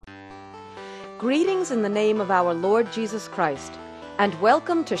Greetings in the name of our Lord Jesus Christ, and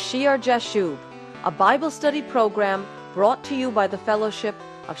welcome to Shear Jashub, a Bible study program brought to you by the Fellowship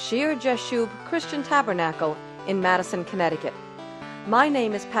of Shear Jashub Christian Tabernacle in Madison, Connecticut. My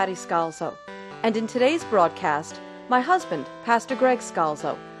name is Patty Scalzo, and in today's broadcast, my husband, Pastor Greg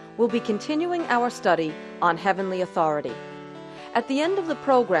Scalzo, will be continuing our study on heavenly authority. At the end of the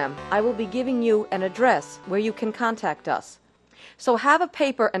program, I will be giving you an address where you can contact us. So have a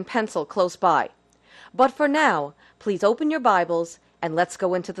paper and pencil close by. But for now, please open your Bibles and let's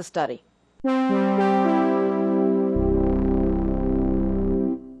go into the study.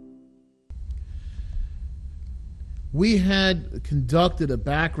 We had conducted a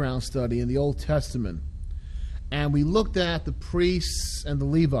background study in the Old Testament, and we looked at the priests and the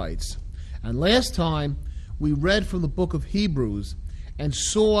Levites. And last time, we read from the book of Hebrews and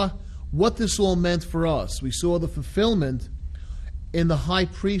saw what this all meant for us. We saw the fulfillment in the high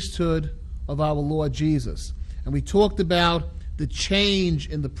priesthood of our Lord Jesus. And we talked about the change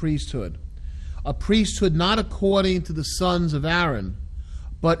in the priesthood. A priesthood not according to the sons of Aaron,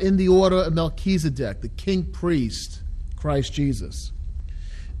 but in the order of Melchizedek, the king priest, Christ Jesus.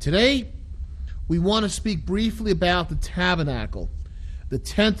 Today, we want to speak briefly about the tabernacle, the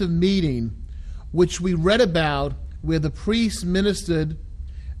tent of meeting, which we read about, where the priests ministered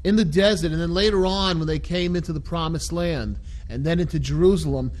in the desert, and then later on when they came into the promised land and then into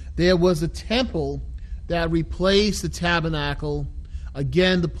Jerusalem, there was a temple that replaced the tabernacle,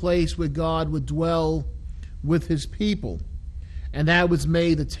 again the place where God would dwell with his people. And that was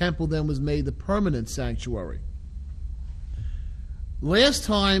made, the temple then was made the permanent sanctuary. Last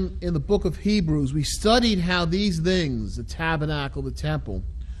time in the book of Hebrews, we studied how these things, the tabernacle, the temple,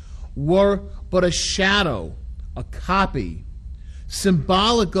 were but a shadow, a copy,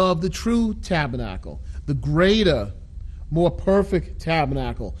 symbolic of the true tabernacle, the greater, more perfect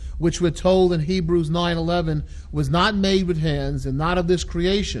tabernacle, which we're told in Hebrews 9:11 was not made with hands and not of this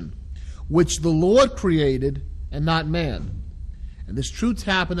creation, which the Lord created and not man. And this true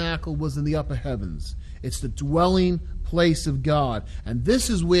tabernacle was in the upper heavens. It's the dwelling place of God. And this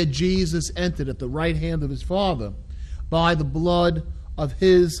is where Jesus entered at the right hand of his Father by the blood of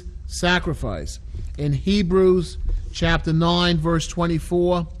his sacrifice. In Hebrews chapter 9, verse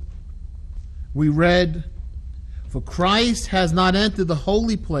 24, we read, "For Christ has not entered the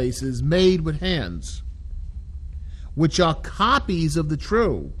holy places made with hands, which are copies of the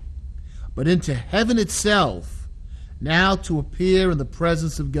true, but into heaven itself, now to appear in the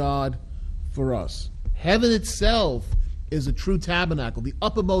presence of God for us." Heaven itself is a true tabernacle, the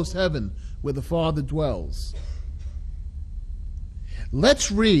uppermost heaven where the Father dwells.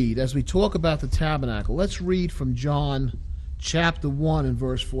 Let's read, as we talk about the tabernacle, let's read from John chapter 1 and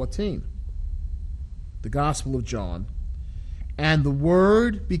verse 14. The Gospel of John. "And the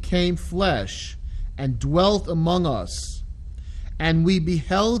Word became flesh and dwelt among us, and we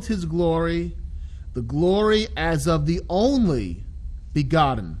beheld his glory, the glory as of the only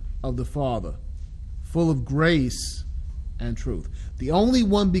begotten of the Father, full of grace and truth." The only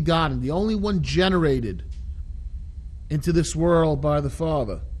one begotten, the only one generated into this world by the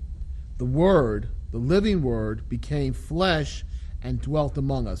Father. The Word, the living Word, became flesh and dwelt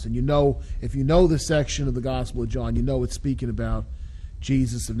among us. And you know, if you know this section of the Gospel of John, you know it's speaking about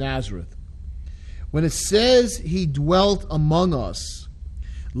Jesus of Nazareth. When it says he dwelt among us,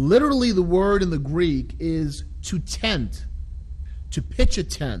 literally the word in the Greek is to tent, to pitch a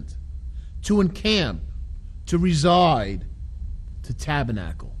tent, to encamp, to reside, to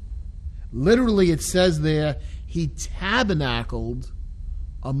tabernacle. Literally it says there, he tabernacled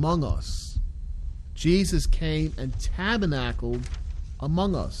among us. Jesus came and tabernacled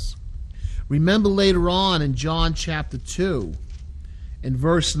among us. Remember later on in John chapter 2, in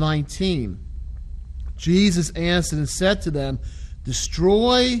verse 19, Jesus answered and said to them,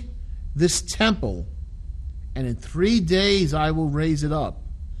 "Destroy this temple, and in 3 days I will raise it up."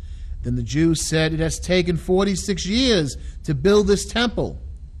 Then the Jews said, "It has taken 46 years to build this temple,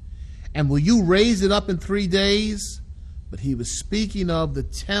 and will you raise it up in 3 days?" But he was speaking of the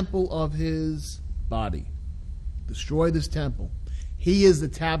temple of his body. Destroy this temple. He is the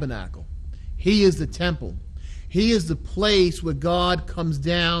tabernacle. He is the temple. He is the place where God comes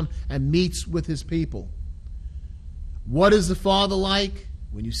down and meets with his people. What is the Father like?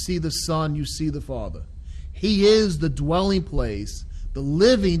 When you see the Son, you see the Father. He is the dwelling place, the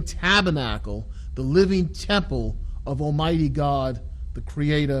living tabernacle, the living temple of Almighty God, the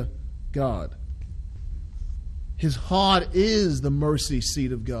Creator God. His heart is the mercy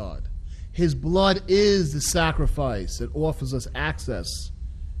seat of God. His blood is the sacrifice that offers us access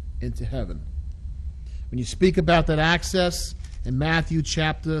into heaven. When you speak about that access in Matthew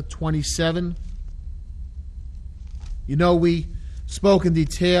chapter 27, You know, we spoke in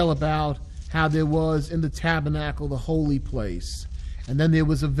detail about how there was in the tabernacle the holy place, and then there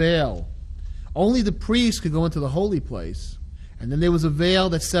was a veil. Only the priest could go into the holy place, and then there was a veil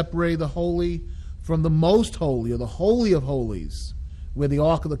that separated the holy from the most holy, or the holy of holies, where the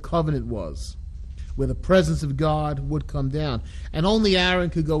Ark of the Covenant was, where the presence of God would come down. And only Aaron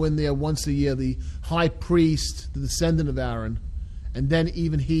could go in there once a year, the high priest, the descendant of Aaron, and then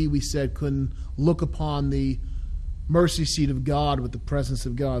even he, we said, couldn't look upon the mercy seat of God with the presence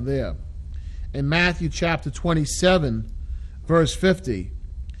of God there. In Matthew chapter 27, verse 50,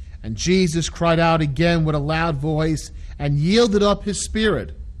 and Jesus cried out again with a loud voice and yielded up his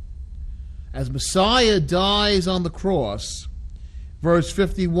spirit. As Messiah dies on the cross, verse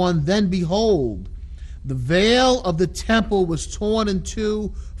 51, then behold, the veil of the temple was torn in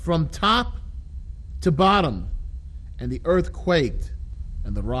two from top to bottom, and the earth quaked,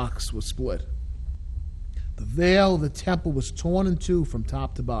 and the rocks were split. The veil of the temple was torn in two from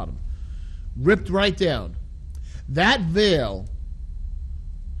top to bottom, ripped right down. That veil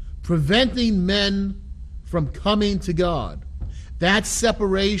preventing men from coming to God, that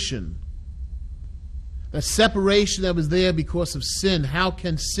separation that was there because of sin. How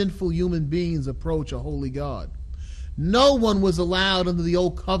can sinful human beings approach a holy God? No one was allowed under the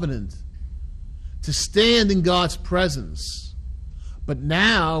old covenant to stand in God's presence. But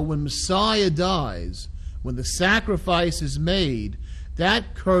now, when Messiah dies, when the sacrifice is made,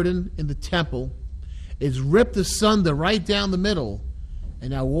 that curtain in the temple is ripped asunder right down the middle, and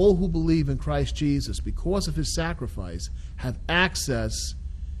now all who believe in Christ Jesus, because of his sacrifice, have access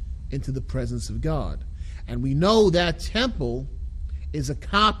into the presence of God. And we know that temple is a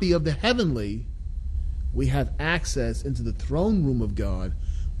copy of the heavenly. We have access into the throne room of God.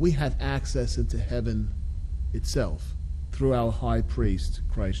 We have access into heaven itself through our high priest,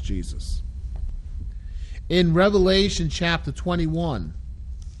 Christ Jesus. In Revelation chapter 21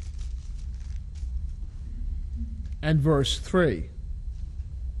 and verse 3,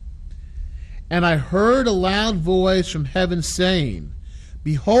 and I heard a loud voice from heaven saying,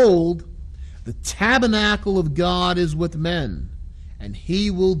 behold, the tabernacle of God is with men, and he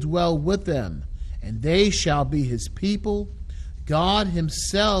will dwell with them, and they shall be his people. God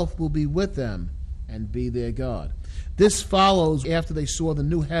himself will be with them and be their God. This follows after they saw the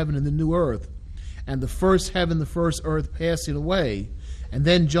new heaven and the new earth, and the first heaven, the first earth passing away. And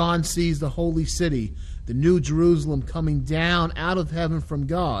then John sees the holy city, the new Jerusalem, coming down out of heaven from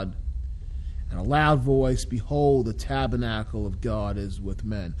God. And a loud voice, behold, the tabernacle of God is with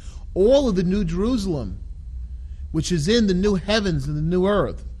men. All of the new Jerusalem, which is in the new heavens and the new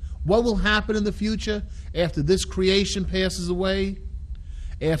earth. What will happen in the future after this creation passes away?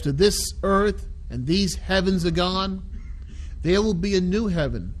 After this earth and these heavens are gone, there will be a new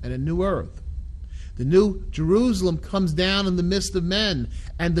heaven and a new earth. The new Jerusalem comes down in the midst of men,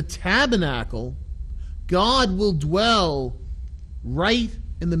 and the tabernacle, God will dwell right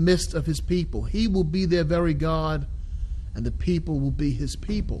in the midst of his people. He will be their very God, and the people will be his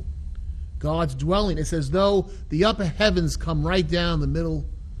people. God's dwelling. It's as though the upper heavens come right down the middle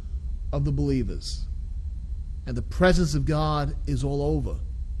of the believers, and the presence of God is all over.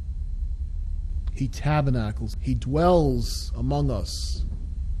 He tabernacles. He dwells among us.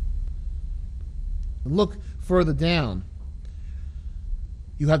 And look further down.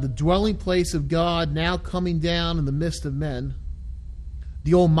 You have the dwelling place of God now coming down in the midst of men.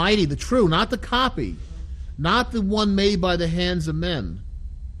 The Almighty, the true, not the copy, not the one made by the hands of men,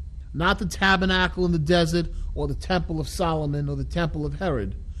 not the tabernacle in the desert or the temple of Solomon or the temple of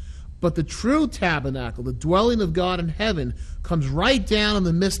Herod, but the true tabernacle, the dwelling of God in heaven, comes right down in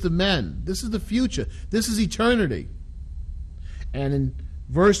the midst of men. This is the future. This is eternity. And in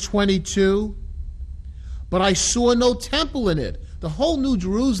verse 22, but I saw no temple in it. The whole New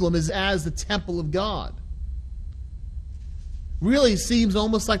Jerusalem is as the temple of God. Really seems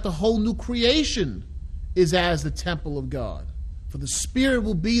almost like the whole new creation is as the temple of God. For the Spirit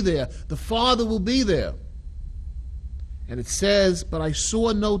will be there. The Father will be there. And it says, but I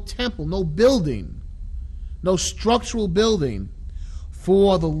saw no temple, no building, no structural building,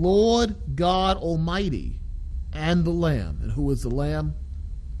 for the Lord God Almighty and the Lamb. And who is the Lamb?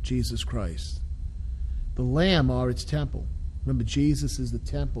 Jesus Christ. The Lamb are its temple. Remember, Jesus is the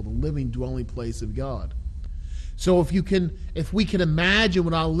temple, the living dwelling place of God. So if we can imagine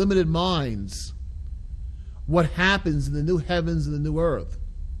with our limited minds what happens in the new heavens and the new earth,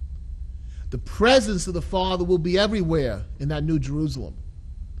 the presence of the Father will be everywhere in that new Jerusalem.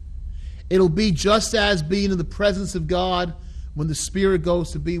 It'll be just as being in the presence of God when the Spirit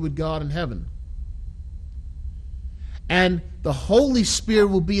goes to be with God in heaven. And the Holy Spirit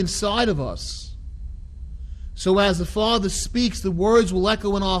will be inside of us. So as the Father speaks, the words will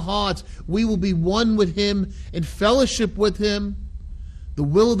echo in our hearts. We will be one with him, in fellowship with him, the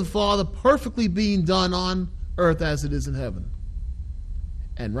will of the Father perfectly being done on earth as it is in heaven.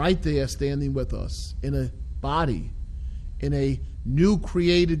 And right there, standing with us, in a body, in a new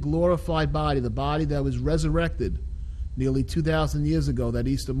created, glorified body, the body that was resurrected nearly 2,000 years ago, that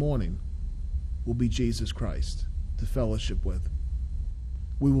Easter morning, will be Jesus Christ to fellowship with.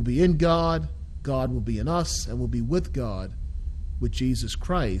 We will be in God, God will be in us, and we'll be with God, with Jesus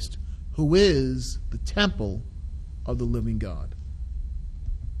Christ, who is the temple of the living God.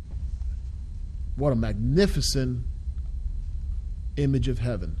 What a magnificent image of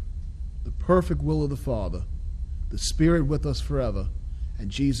heaven. The perfect will of the Father, the Spirit with us forever, and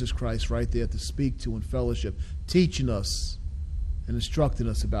Jesus Christ right there to speak to and fellowship, teaching us and instructing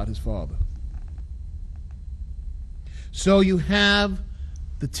us about his Father. So you have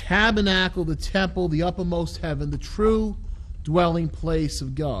the tabernacle, the temple, the uppermost heaven, the true dwelling place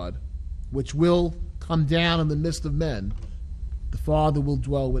of God, which will come down in the midst of men. The Father will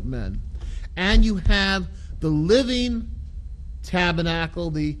dwell with men. And you have the living tabernacle,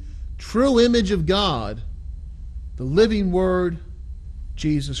 the true image of God, the living Word,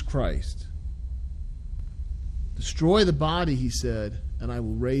 Jesus Christ. Destroy the body, he said, and I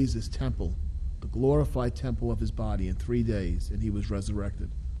will raise this temple, the glorified temple of his body, in 3 days. And he was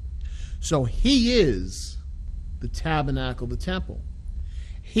resurrected. So he is the tabernacle, the temple.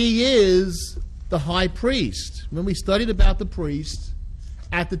 He is the high priest. When we studied about the priest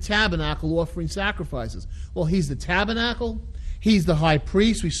at the tabernacle offering sacrifices. Well, he's the tabernacle. He's the high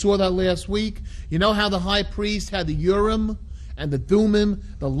priest. We saw that last week. You know how the high priest had the Urim and the Thummim,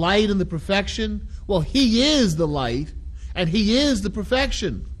 the light and the perfection? Well, he is the light, and he is the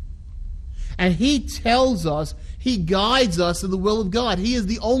perfection. And he tells us, he guides us in the will of God. He is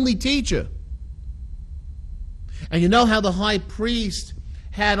the only teacher. And you know how the high priest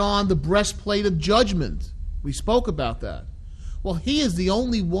had on the breastplate of judgment? We spoke about that. Well, he is the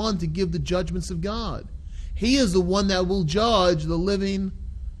only one to give the judgments of God. He is the one that will judge the living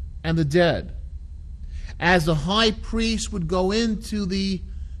and the dead. As the high priest would go into the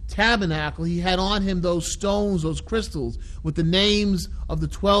tabernacle, he had on him those stones, those crystals, with the names of the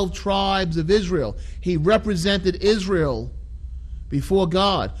 12 tribes of Israel. He represented Israel before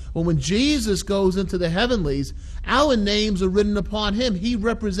God. But when Jesus goes into the heavenlies, our names are written upon him. He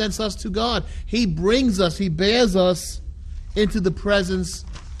represents us to God. He brings us, he bears us into the presence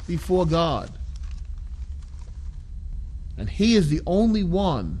before God. And he is the only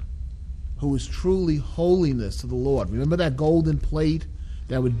one who is truly holiness to the Lord. Remember that golden plate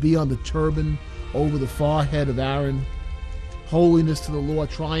that would be on the turban over the forehead of Aaron? Holiness to the Lord,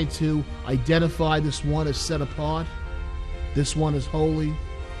 trying to identify this one as set apart. This one is holy.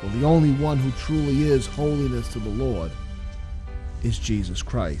 Well, the only one who truly is holiness to the Lord is Jesus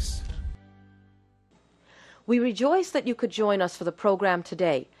Christ. We rejoice that you could join us for the program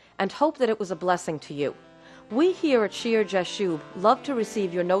today and hope that it was a blessing to you. We here at Shear Jashub love to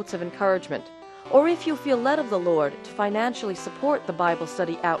receive your notes of encouragement, or if you feel led of the Lord to financially support the Bible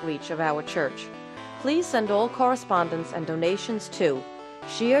study outreach of our church, please send all correspondence and donations to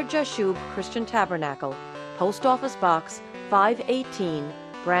Shear Jashub Christian Tabernacle, Post Office Box 518,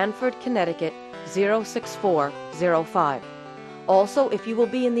 Branford, Connecticut 06405. Also, if you will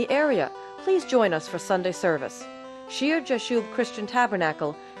be in the area, please join us for Sunday service. Shear Jashub Christian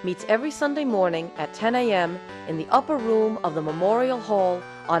Tabernacle meets every Sunday morning at 10 a.m. in the upper room of the Memorial Hall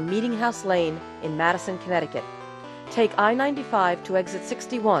on Meeting House Lane in Madison, Connecticut. Take I-95 to exit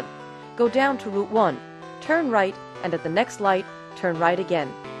 61. Go down to Route 1. Turn right, and at the next light, turn right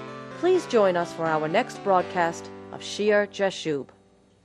again. Please join us for our next broadcast of Shear Jashub.